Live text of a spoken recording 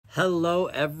Hello,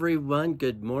 everyone.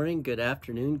 Good morning, good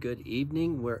afternoon, good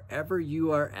evening, wherever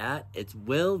you are at. It's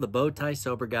Will, the Bowtie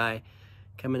Sober Guy,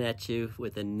 coming at you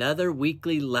with another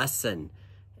weekly lesson.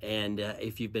 And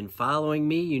if you've been following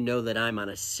me, you know that I'm on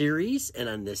a series, and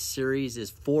on this series is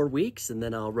 4 weeks, and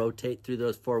then I'll rotate through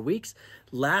those 4 weeks.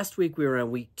 Last week, we were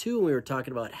on week 2, and we were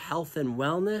talking about health and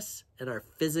wellness and our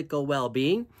physical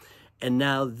well-being. And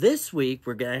now this week,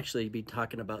 we're going to actually be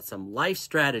talking about some life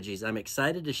strategies. I'm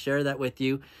excited to share that with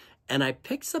you. And I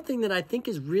picked something that I think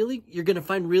is you're going to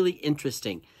find really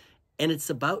interesting. And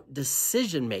it's about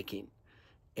decision making.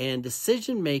 And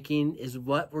decision making is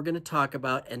what we're going to talk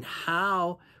about and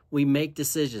how we make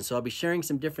decisions. So I'll be sharing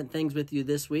some different things with you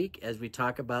this week as we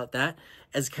talk about that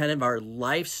as kind of our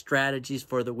life strategies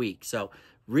for the week. So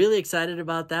really excited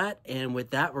about that. And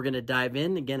with that, we're going to dive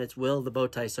in. Again, it's Will, the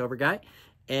Bowtie Sober Guy.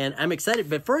 And I'm excited.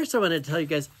 But first, I want to tell you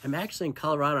guys, I'm actually in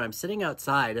Colorado. I'm sitting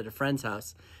outside at a friend's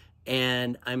house,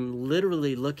 and I'm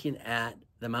literally looking at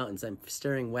the mountains. I'm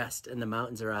staring west, and the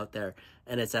mountains are out there,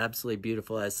 and it's absolutely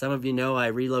beautiful. As some of you know, I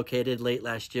relocated late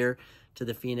last year to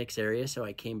the Phoenix area, so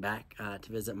I came back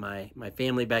to visit my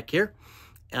family back here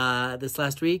this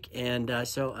last week. And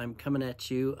so I'm coming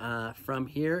at you from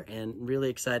here, and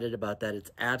really excited about that.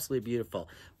 It's absolutely beautiful.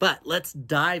 But let's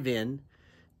dive in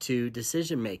to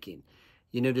decision making.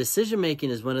 You know, decision-making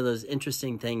is one of those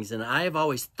interesting things, and I have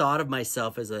always thought of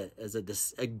myself as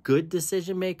a good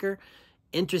decision maker.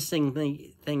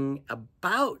 Interesting thing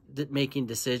about making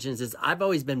decisions is I've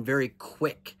always been very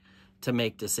quick to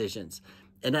make decisions.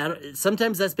 And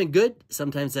sometimes that's been good,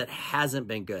 sometimes that hasn't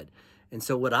been good. And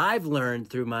so what I've learned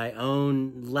through my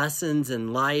own lessons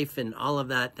in life and all of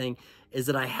that thing is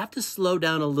that I have to slow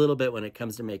down a little bit when it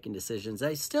comes to making decisions.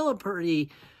 I still am pretty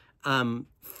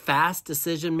fast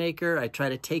decision maker. I try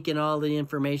to take in all the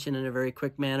information in a very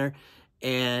quick manner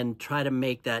and try to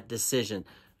make that decision.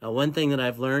 One thing that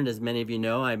I've learned, as many of you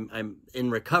know, I'm in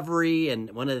recovery,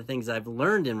 and one of the things I've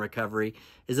learned in recovery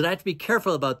is that I have to be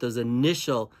careful about those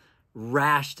initial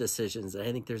rash decisions.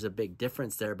 I think there's a big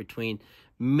difference there between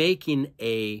making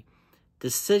a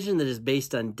decision that is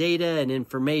based on data and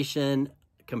information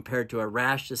compared to a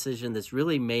rash decision that's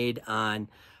really made on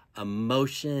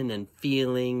emotion and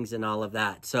feelings and all of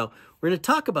that. So we're going to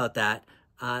talk about that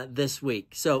this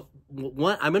week. So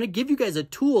I'm going to give you guys a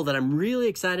tool that I'm really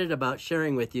excited about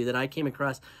sharing with you that I came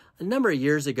across a number of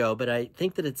years ago, but I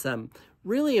think that it's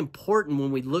really important when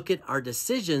we look at our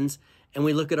decisions and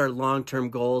we look at our long-term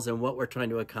goals and what we're trying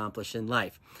to accomplish in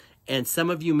life. And some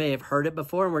of you may have heard it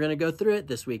before, and we're going to go through it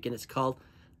this week, and it's called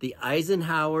the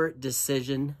Eisenhower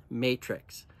Decision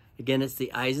Matrix. Again, it's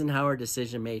the Eisenhower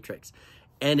Decision Matrix.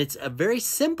 And it's a very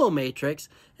simple matrix,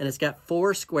 and it's got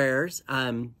 4 squares.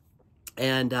 And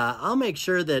I'll make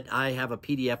sure that I have a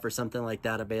PDF or something like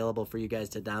that available for you guys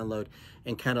to download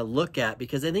and kind of look at,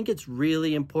 because I think it's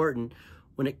really important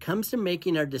when it comes to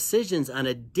making our decisions on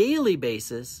a daily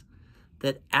basis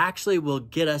that actually will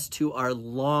get us to our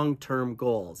long-term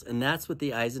goals. And that's what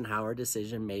the Eisenhower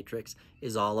Decision Matrix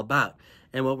is all about.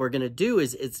 And what we're going to do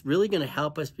is it's really going to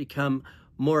help us become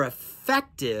more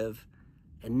effective,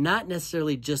 and not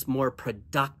necessarily just more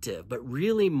productive, but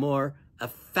really more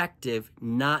effective,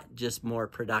 not just more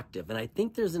productive. And I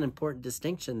think there's an important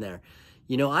distinction there.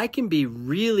 You know, I can be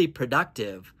really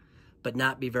productive, but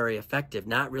not be very effective,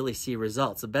 not really see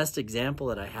results. The best example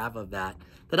that I have of that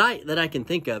I can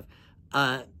think of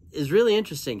is really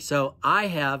interesting. So I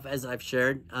have, as I've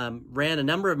shared, ran a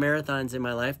number of marathons in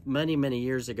my life many, many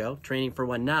years ago, training for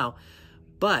one now.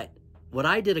 But what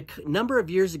I did a number of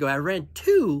years ago, I ran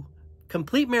 2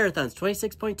 complete marathons,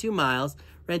 26.2 miles,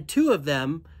 ran 2 of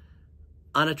them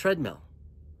on a treadmill.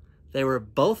 They were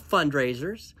both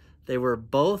fundraisers. They were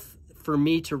both for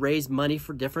me to raise money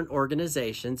for different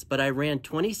organizations, but I ran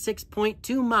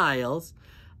 26.2 miles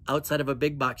outside of a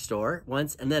big box store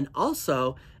once, and then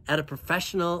also at a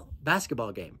professional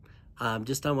basketball game,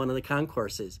 just on one of the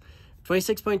concourses.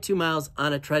 26.2 miles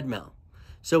on a treadmill.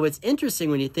 So it's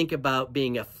interesting when you think about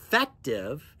being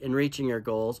effective in reaching your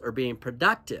goals or being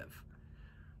productive.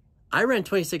 I ran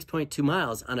 26.2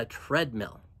 miles on a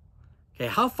treadmill. Okay,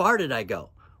 how far did I go?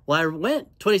 Well, I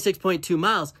went 26.2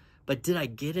 miles, but did I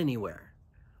get anywhere?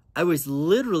 I was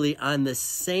literally on the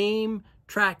same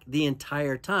track the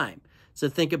entire time. So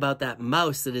think about that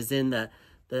mouse that is in the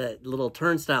little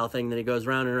turnstile thing that it goes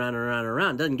round and round and round and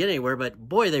round. Doesn't get anywhere, but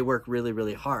boy, they work really,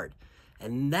 really hard.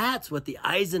 And that's what the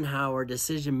Eisenhower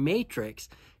Decision Matrix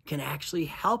can actually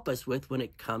help us with when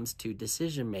it comes to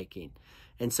decision making.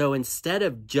 And so instead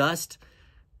of just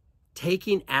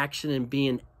taking action and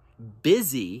being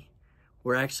busy,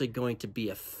 we're actually going to be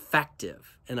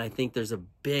effective. And I think there's a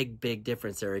big, big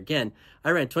difference there. Again, I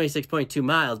ran 26.2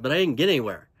 miles, but I didn't get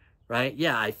anywhere. right?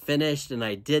 Yeah, I finished and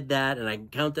I did that and I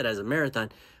count that as a marathon,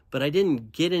 but I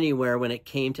didn't get anywhere when it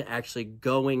came to actually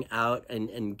going out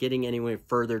and getting anywhere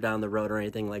further down the road or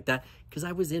anything like that, because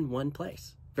I was in one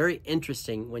place. Very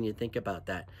interesting when you think about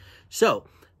that. So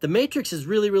the matrix is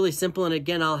really, really simple. And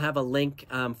again, I'll have a link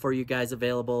for you guys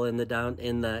available in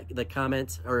the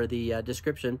comments or the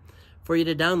description for you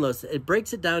to download. It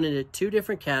breaks it down into two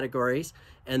different categories,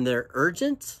 and they're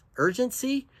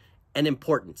urgency, and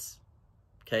importance.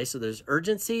 Okay, so there's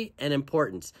urgency and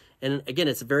importance. And again,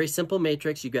 it's a very simple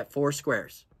matrix. You've got 4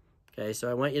 squares. Okay, so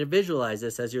I want you to visualize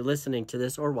this as you're listening to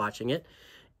this or watching it.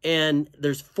 And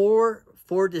there's four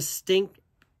distinct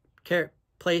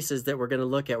places that we're going to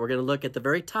look at. We're going to look at the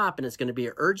very top, and it's going to be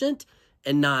urgent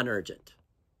and non-urgent.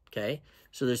 Okay,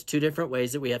 so there's 2 different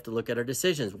ways that we have to look at our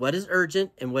decisions. What is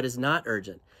urgent and what is not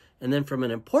urgent? And then from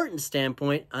an importance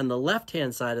standpoint, on the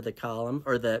left-hand side of the column,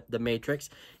 or the matrix,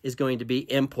 is going to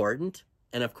be important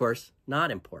and, of course, not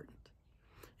important.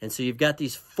 And so you've got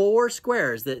these 4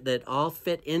 squares that all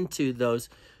fit into those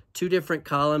 2 different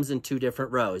columns and 2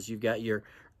 different rows. You've got your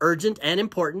urgent and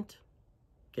important.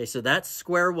 Okay, so that's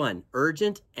square 1,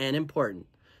 urgent and important.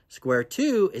 Square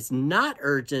 2 is not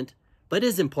urgent, but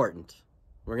is important.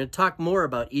 We're going to talk more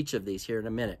about each of these here in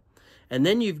a minute. And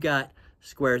then you've got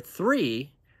square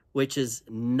 3, which is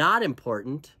not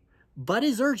important, but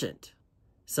is urgent,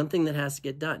 something that has to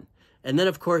get done. And then,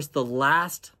 of course, the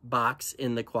last box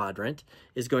in the quadrant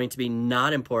is going to be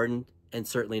not important and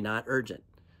certainly not urgent.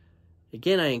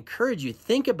 Again, I encourage you,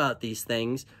 think about these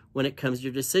things when it comes to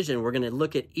your decision. We're going to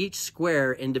look at each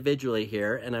square individually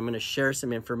here, and I'm going to share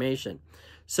some information.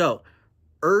 So,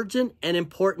 urgent and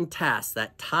important tasks,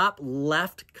 that top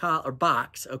left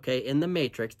box, okay, in the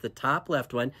matrix, the top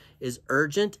left one is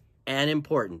urgent and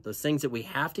important. Those things that we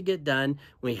have to get done,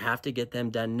 we have to get them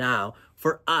done now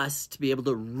for us to be able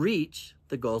to reach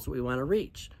the goals that we want to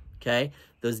reach, okay?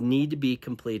 Those need to be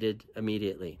completed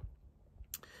immediately.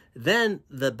 Then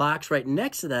the box right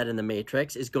next to that in the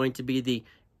matrix is going to be the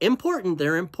important.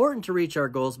 They're important to reach our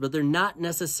goals, but they're not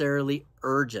necessarily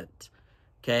urgent,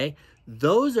 okay?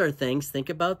 Those are things, think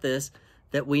about this,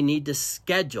 that we need to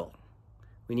schedule.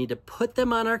 We need to put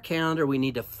them on our calendar. We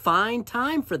need to find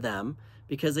time for them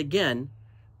because, again,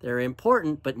 they're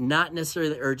important, but not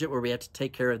necessarily urgent where we have to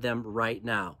take care of them right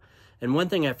now. And one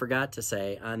thing I forgot to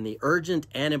say on the urgent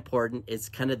and important is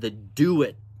kind of the do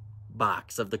it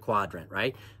box of the quadrant,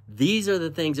 right? These are the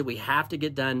things that we have to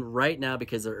get done right now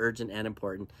because they're urgent and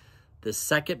important. The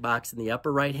second box in the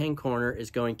upper right-hand corner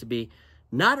is going to be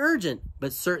not urgent,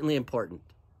 but certainly important.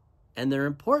 And they're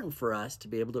important for us to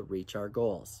be able to reach our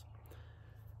goals.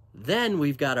 Then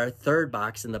we've got our third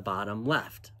box in the bottom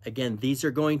left. Again, these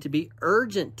are going to be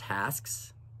urgent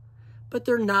tasks, but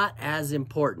they're not as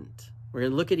important. We're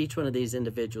going to look at each one of these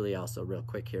individually also real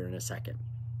quick here in a second.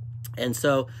 And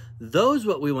so those,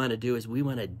 what we want to do is we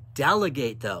want to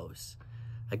delegate those.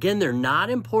 Again, they're not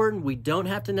important. We don't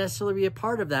have to necessarily be a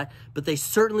part of that, but they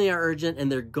certainly are urgent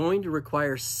and they're going to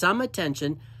require some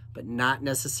attention, but not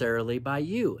necessarily by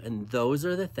you. And those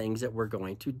are the things that we're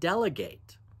going to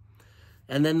delegate.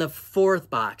 And then the fourth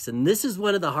box, and this is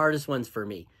one of the hardest ones for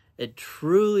me. It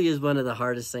truly is one of the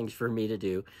hardest things for me to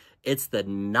do. It's the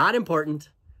not important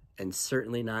and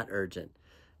certainly not urgent.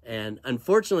 And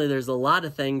unfortunately, there's a lot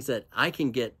of things that I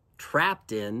can get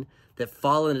trapped in that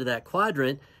fall into that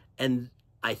quadrant, and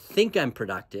I think I'm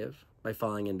productive by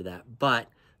falling into that, but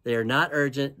they're not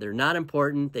urgent, they're not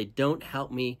important, they don't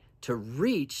help me to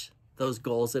reach those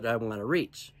goals that I want to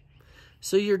reach.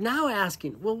 So you're now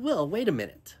asking, well, Will, wait a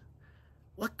minute.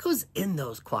 What goes in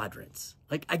those quadrants?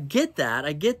 Like, I get that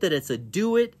it's a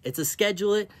do it, it's a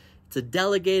schedule it, it's a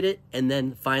delegate it, and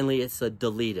then finally it's a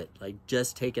delete it. Like,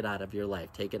 just take it out of your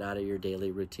life, take it out of your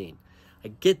daily routine. I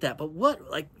get that, but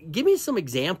give me some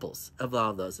examples of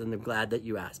all of those, and I'm glad that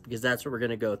you asked, because that's what we're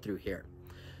gonna go through here.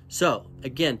 So,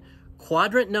 again,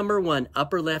 quadrant number 1,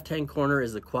 upper left-hand corner,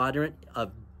 is the quadrant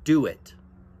of do it.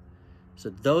 So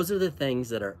those are the things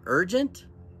that are urgent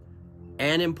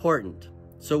and important.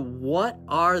 So what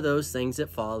are those things that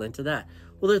fall into that?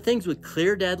 Well, they're things with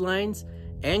clear deadlines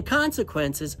and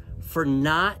consequences for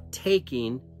not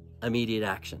taking immediate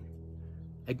action.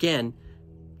 Again,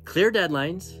 clear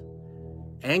deadlines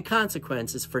and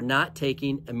consequences for not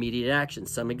taking immediate action.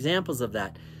 Some examples of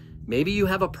that. Maybe you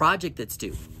have a project that's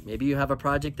due. Maybe you have a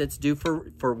project that's due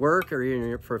for work or in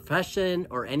your profession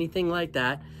or anything like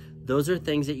that. Those are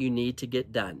things that you need to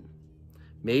get done.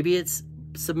 Maybe it's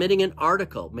submitting an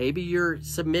article. Maybe you're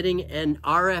submitting an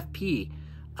RFP.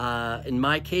 In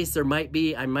my case, I might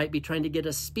be trying to get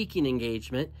a speaking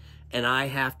engagement, and I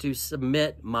have to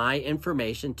submit my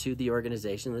information to the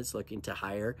organization that's looking to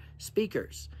hire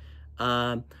speakers.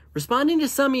 Responding to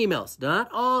some emails. Not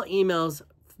all emails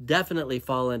definitely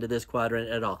fall into this quadrant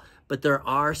at all, but there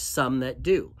are some that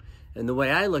do. And the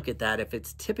way I look at that, if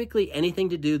it's typically anything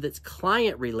to do that's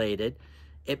client related,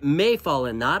 it may fall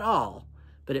in, not all,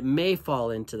 but it may fall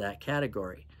into that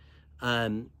category.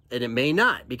 And it may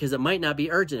not, because it might not be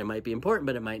urgent. It might be important,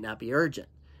 but it might not be urgent.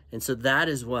 And so that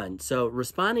is one. So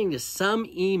responding to some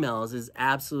emails is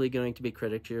absolutely going to be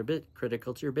critical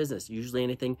to your business. Usually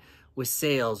anything with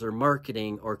sales or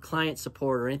marketing or client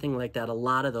support or anything like that, a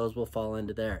lot of those will fall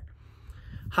into there.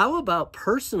 How about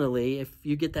personally, if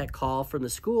you get that call from the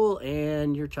school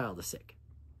and your child is sick?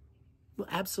 Well,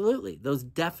 absolutely. Those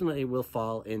definitely will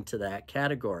fall into that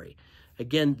category.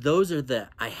 Again, those are the,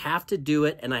 I have to do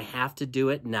it and I have to do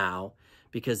it now,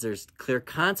 because there's clear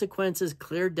consequences,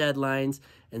 clear deadlines,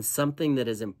 and something that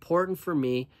is important for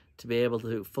me to be able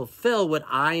to fulfill what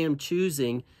I am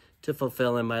choosing to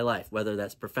fulfill in my life, whether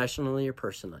that's professionally or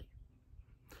personally.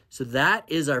 So that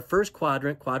is our first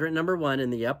quadrant, quadrant number 1 in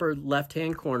the upper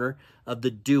left-hand corner of the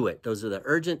do it. Those are the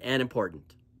urgent and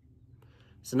important.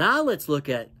 So now let's look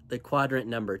at the quadrant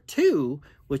number 2,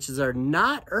 which is our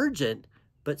not urgent,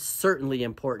 but certainly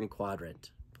important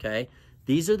quadrant, okay?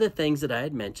 These are the things that I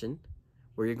had mentioned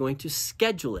where you're going to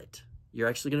schedule it. You're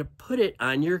actually going to put it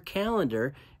on your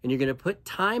calendar and you're going to put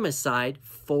time aside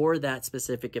for that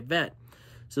specific event.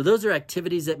 So those are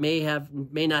activities that may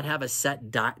not have a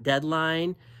set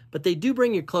deadline, but they do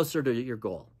bring you closer to your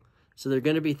goal. So they're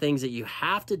going to be things that you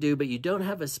have to do, but you don't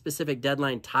have a specific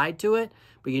deadline tied to it,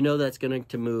 but you know that's going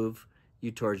to move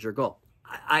you towards your goal.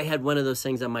 I had one of those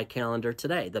things on my calendar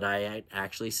today that I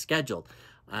actually scheduled.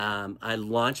 I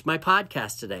launched my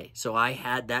podcast today, so I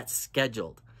had that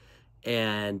scheduled.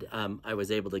 And I was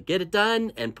able to get it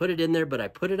done and put it in there, but I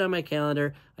put it on my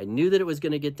calendar. I knew that it was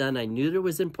going to get done. I knew that it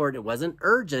was important. It wasn't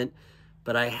urgent,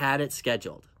 but I had it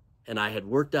scheduled. And I had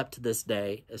worked up to this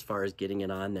day as far as getting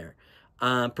it on there.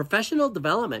 Professional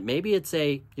development. Maybe it's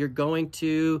you're going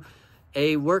to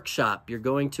a workshop. You're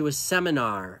going to a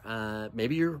seminar.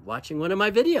 Maybe you're watching one of my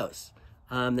videos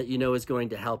that you know is going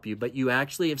to help you. But you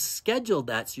actually have scheduled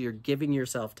that, so you're giving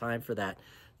yourself time for that.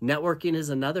 Networking is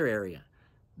another area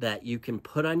that you can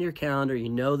put on your calendar. You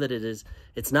know that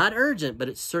it's not urgent, but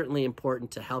it's certainly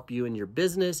important to help you in your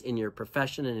business, in your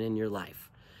profession, and in your life.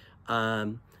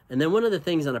 And then one of the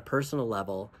things on a personal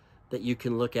level that you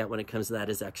can look at when it comes to that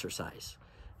is exercise.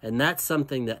 And that's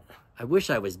something that I wish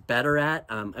I was better at.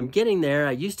 I'm getting there.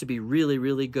 I used to be really,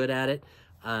 really good at it,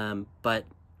 but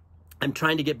I'm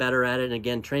trying to get better at it. And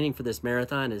again, training for this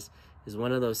marathon is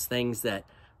one of those things that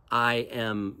I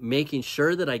am making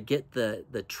sure that I get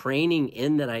the training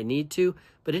in that I need to,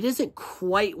 but it isn't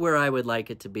quite where I would like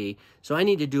it to be. So I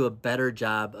need to do a better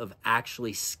job of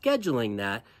actually scheduling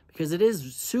that, because it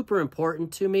is super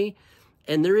important to me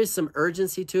and there is some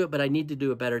urgency to it, but I need to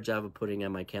do a better job of putting it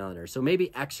on my calendar. So maybe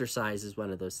exercise is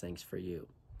one of those things for you.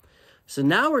 So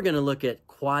now we're going to look at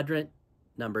quadrant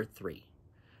number 3.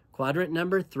 Quadrant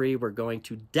number 3, we're going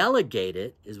to delegate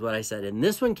it, is what I said. And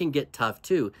this one can get tough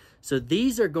too. So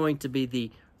these are going to be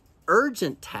the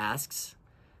urgent tasks,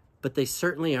 but they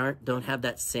certainly don't have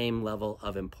that same level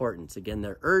of importance. Again,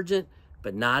 they're urgent,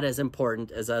 but not as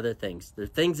important as other things. They're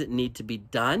things that need to be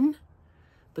done,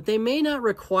 but they may not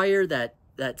require that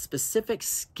specific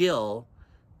skill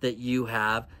that you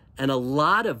have. And a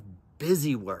lot of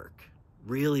busy work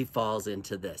really falls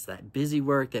into this, that busy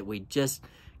work that we just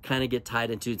kind of get tied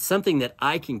into. It's something that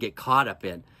I can get caught up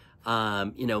in.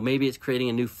 Maybe it's creating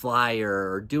a new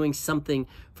flyer or doing something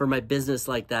for my business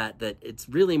like that it's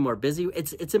really more busy.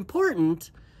 It's important.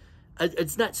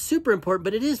 It's not super important,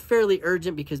 but it is fairly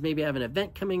urgent because maybe I have an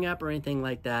event coming up or anything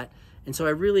like that. And so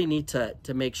I really need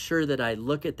to make sure that I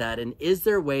look at that. And is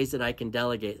there ways that I can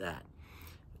delegate that?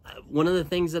 One of the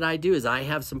things that I do is I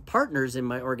have some partners in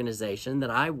my organization that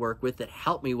I work with that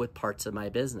help me with parts of my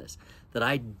business, that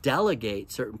I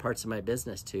delegate certain parts of my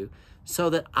business to, so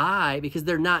that because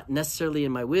they're not necessarily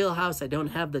in my wheelhouse, I don't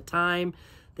have the time,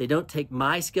 they don't take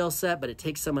my skill set, but it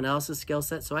takes someone else's skill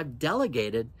set. So I've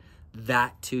delegated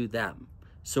that to them.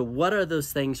 So what are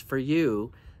those things for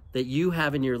you that you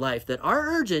have in your life that are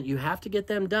urgent? You have to get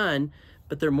them done,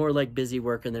 but they're more like busy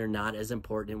work and they're not as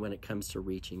important when it comes to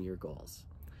reaching your goals.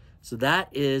 So that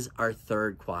is our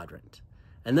third quadrant.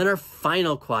 And then our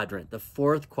final quadrant, the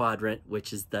fourth quadrant,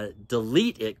 which is the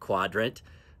delete it quadrant.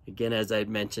 Again, as I had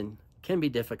mentioned, can be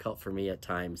difficult for me at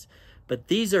times. But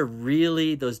these are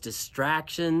really those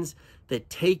distractions that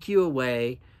take you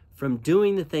away from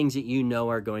doing the things that you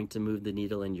know are going to move the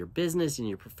needle in your business, in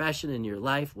your profession, in your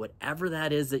life, whatever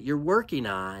that is that you're working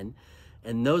on.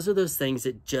 And those are those things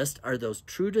that just are those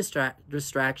true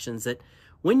distractions that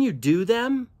when you do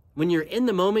them, when you're in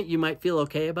the moment, you might feel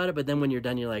okay about it, but then when you're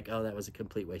done, you're like, oh, that was a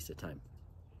complete waste of time.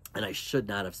 And I should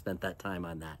not have spent that time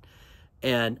on that.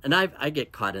 And I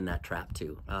get caught in that trap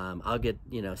too. I'll get,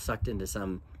 sucked into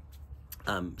some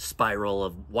spiral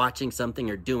of watching something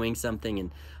or doing something,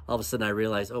 and all of a sudden I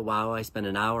realize, oh wow, I spent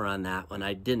an hour on that when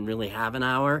I didn't really have an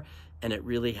hour, and it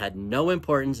really had no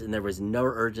importance, and there was no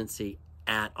urgency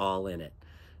at all in it.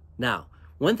 Now,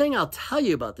 one thing I'll tell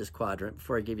you about this quadrant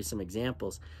before I give you some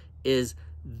examples is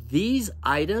these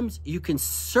items you can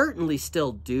certainly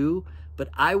still do, but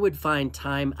I would find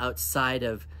time outside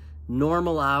of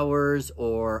normal hours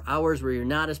or hours where you're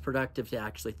not as productive to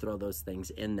actually throw those things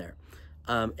in there.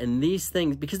 And these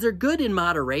things, because they're good in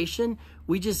moderation,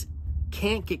 we just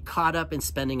can't get caught up in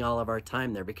spending all of our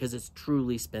time there because it's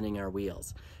truly spinning our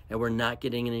wheels and we're not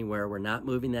getting anywhere. We're not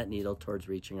moving that needle towards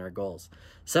reaching our goals.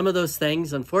 Some of those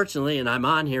things, unfortunately, and I'm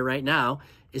on here right now,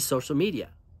 is social media.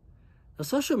 Now,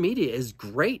 social media is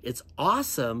great. It's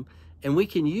awesome. And we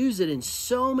can use it in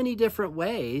so many different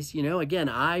ways. Again,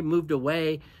 I moved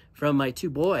away from my two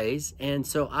boys, and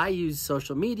so I use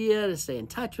social media to stay in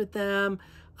touch with them,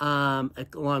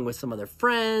 along with some other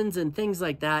friends and things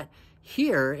like that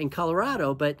here in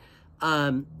Colorado, but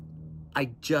I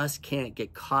just can't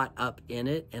get caught up in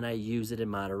it, and I use it in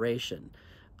moderation.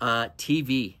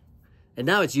 TV, and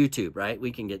now it's YouTube, right? We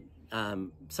can get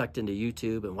sucked into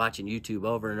YouTube and watching YouTube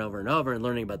over and over and over and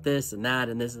learning about this and that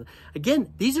and this.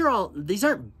 Again, these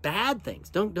aren't bad things.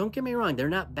 Don't get me wrong. They're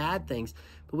not bad things,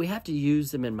 but we have to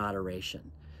use them in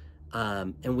moderation.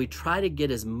 And we try to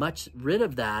get as much rid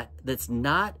of that's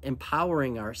not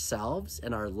empowering ourselves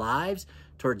and our lives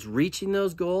towards reaching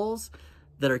those goals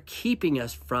that are keeping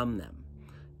us from them.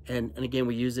 And again,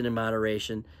 we use it in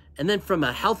moderation. And then from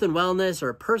a health and wellness or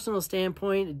a personal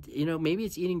standpoint, maybe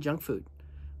it's eating junk food,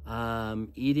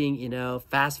 eating,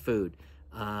 fast food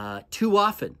too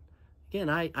often. Again,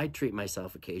 I treat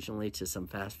myself occasionally to some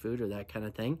fast food or that kind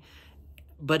of thing.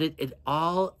 But it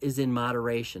all is in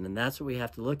moderation, and that's what we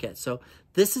have to look at. So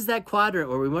this is that quadrant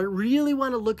where we really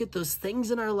want to look at those things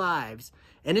in our lives,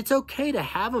 and it's okay to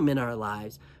have them in our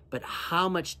lives, but how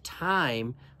much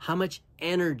time, how much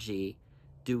energy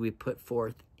do we put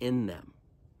forth in them?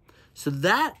 So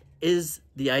that is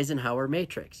the Eisenhower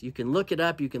Matrix. You can look it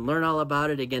up. You can learn all about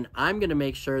it. Again, I'm going to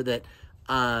make sure that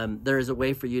there is a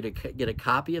way for you to get a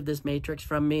copy of this matrix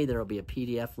from me. There will be a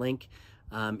PDF link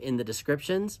in the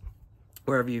descriptions,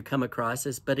 wherever you come across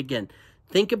this. But again,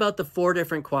 think about the 4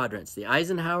 different quadrants. The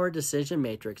Eisenhower decision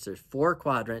matrix, there's 4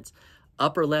 quadrants.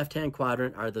 Upper left-hand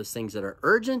quadrant are those things that are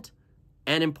urgent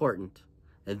and important.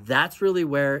 And that's really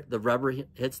where the rubber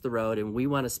hits the road, and we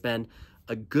want to spend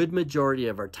a good majority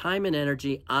of our time and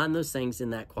energy on those things in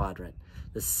that quadrant.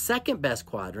 The second best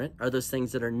quadrant are those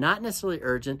things that are not necessarily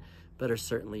urgent, but are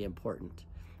certainly important.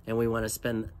 And we want to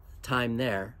spend time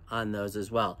there on those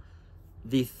as well.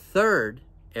 The third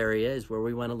area is where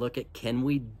we want to look at, can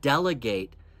we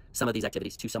delegate some of these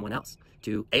activities to someone else,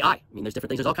 to AI? I mean, there's different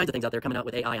things. There's all kinds of things out there coming out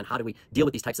with AI on how do we deal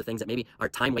with these types of things that maybe are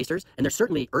time wasters, and they're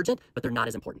certainly urgent, but they're not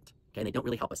as important. Okay, and they don't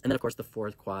really help us. And then, of course, the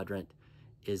 4th quadrant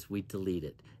is we delete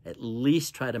it. At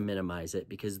least try to minimize it,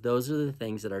 because those are the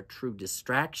things that are true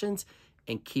distractions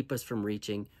and keep us from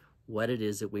reaching what it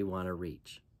is that we want to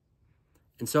reach.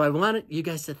 And so I want you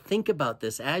guys to think about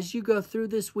this as you go through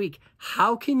this week.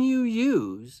 How can you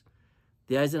use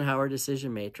the Eisenhower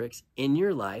decision matrix in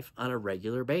your life on a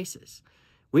regular basis?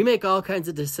 We make all kinds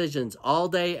of decisions all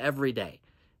day, every day.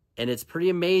 And it's pretty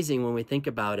amazing when we think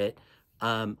about it,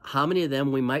 how many of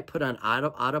them we might put on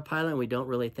autopilot and we don't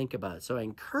really think about it. So I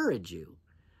encourage you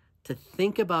to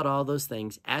think about all those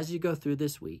things as you go through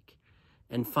this week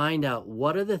and find out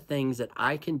what are the things that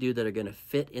I can do that are going to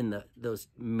fit in those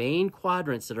main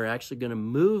quadrants that are actually going to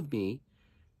move me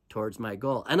towards my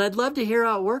goal. And I'd love to hear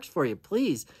how it works for you.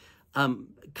 Please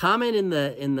comment in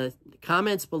the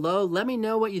comments below. Let me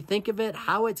know what you think of it,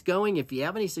 how it's going, if you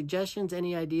have any suggestions,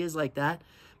 any ideas like that.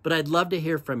 But I'd love to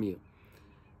hear from you.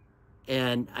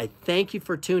 And I thank you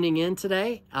for tuning in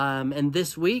today and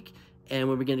this week. And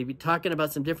we're going to be talking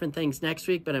about some different things next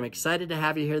week. But I'm excited to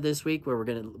have you here this week, where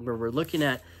we're looking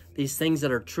at these things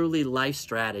that are truly life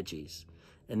strategies.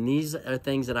 And these are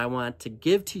things that I want to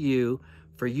give to you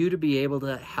for you to be able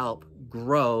to help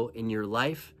grow in your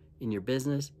life, in your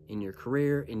business, in your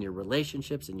career, in your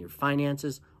relationships, in your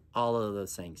finances, all of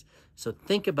those things. So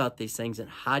think about these things and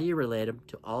how do you relate them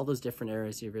to all those different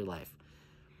areas of your life.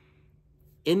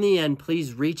 In the end,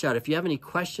 please reach out. If you have any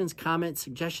questions, comments,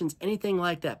 suggestions, anything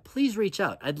like that, please reach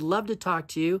out. I'd love to talk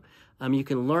to you. You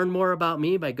can learn more about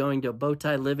me by going to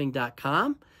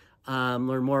bowtieliving.com.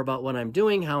 Learn more about what I'm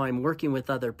doing, how I'm working with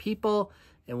other people,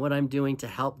 and what I'm doing to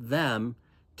help them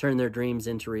turn their dreams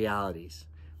into realities.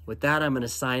 With that, I'm going to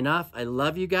sign off. I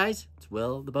love you guys. It's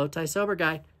Will, the Bowtie Sober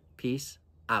Guy. Peace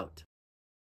out.